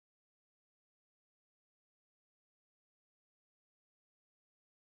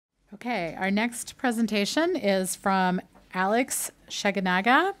Okay, our next presentation is from Alyx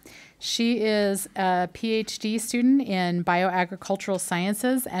Shigenaga. She is a PhD student in bioagricultural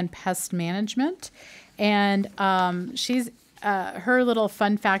sciences and pest management. And her little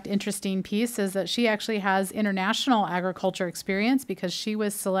fun fact, interesting piece is that she actually has international agriculture experience because she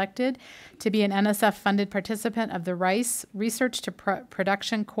was selected to be an NSF-funded participant of the Rice Research to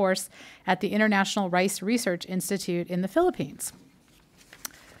Production course at the International Rice Research Institute in the Philippines.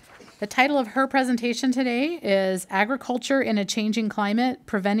 The title of her presentation today is Agriculture in a Changing Climate,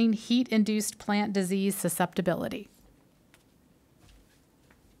 Preventing Heat-Induced Plant Disease Susceptibility.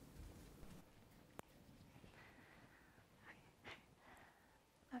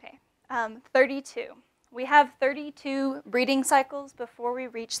 Okay, 32. We have 32 breeding cycles before we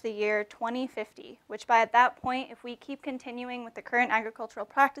reach the year 2050, which by at that point, if we keep continuing with the current agricultural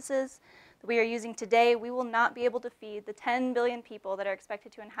practices that we are using today, we will not be able to feed the 10 billion people that are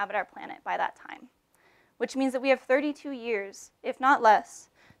expected to inhabit our planet by that time, which means that we have 32 years, if not less,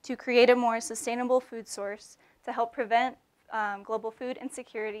 to create a more sustainable food source to help prevent global food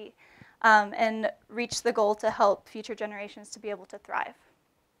insecurity and reach the goal to help future generations to be able to thrive.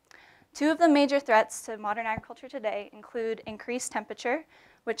 Two of the major threats to modern agriculture today include increased temperature,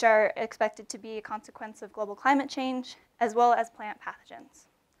 which are expected to be a consequence of global climate change, as well as plant pathogens.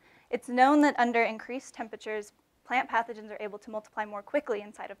 It's known that under increased temperatures, plant pathogens are able to multiply more quickly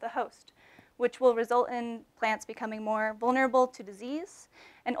inside of the host, which will result in plants becoming more vulnerable to disease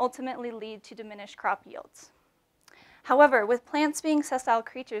and ultimately lead to diminished crop yields. However, with plants being sessile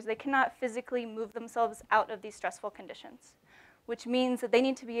creatures, they cannot physically move themselves out of these stressful conditions, which means that they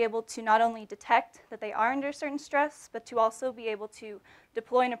need to be able to not only detect that they are under certain stress, but to also be able to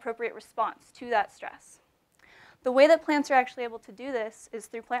deploy an appropriate response to that stress. The way that plants are actually able to do this is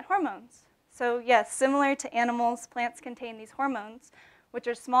through plant hormones. So yes, similar to animals, plants contain these hormones, which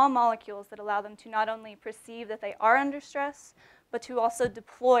are small molecules that allow them to not only perceive that they are under stress, but to also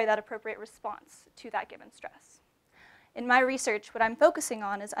deploy that appropriate response to that given stress. In my research, what I'm focusing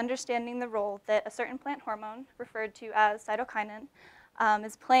on is understanding the role that a certain plant hormone, referred to as cytokinin,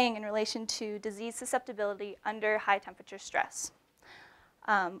 is playing in relation to disease susceptibility under high temperature stress.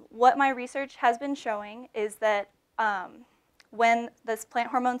 What my research has been showing is that when this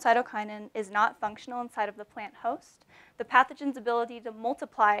plant hormone cytokinin is not functional inside of the plant host, the pathogen's ability to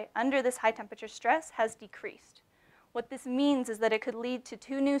multiply under this high temperature stress has decreased. What this means is that it could lead to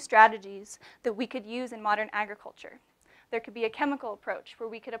two new strategies that we could use in modern agriculture. There could be a chemical approach where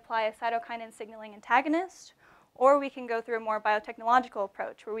we could apply a cytokinin signaling antagonist, or we can go through a more biotechnological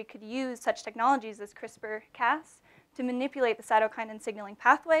approach where we could use such technologies as CRISPR-Cas to manipulate the cytokinin signaling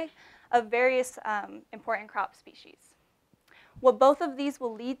pathway of various important crop species. What both of these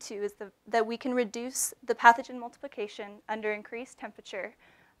will lead to is that we can reduce the pathogen multiplication under increased temperature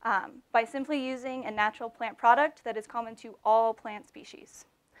by simply using a natural plant product that is common to all plant species.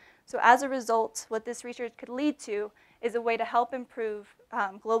 So as a result, what this research could lead to is a way to help improve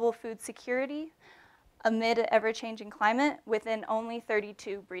global food security amid an ever-changing climate within only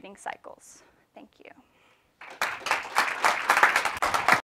 32 breeding cycles. Thank you.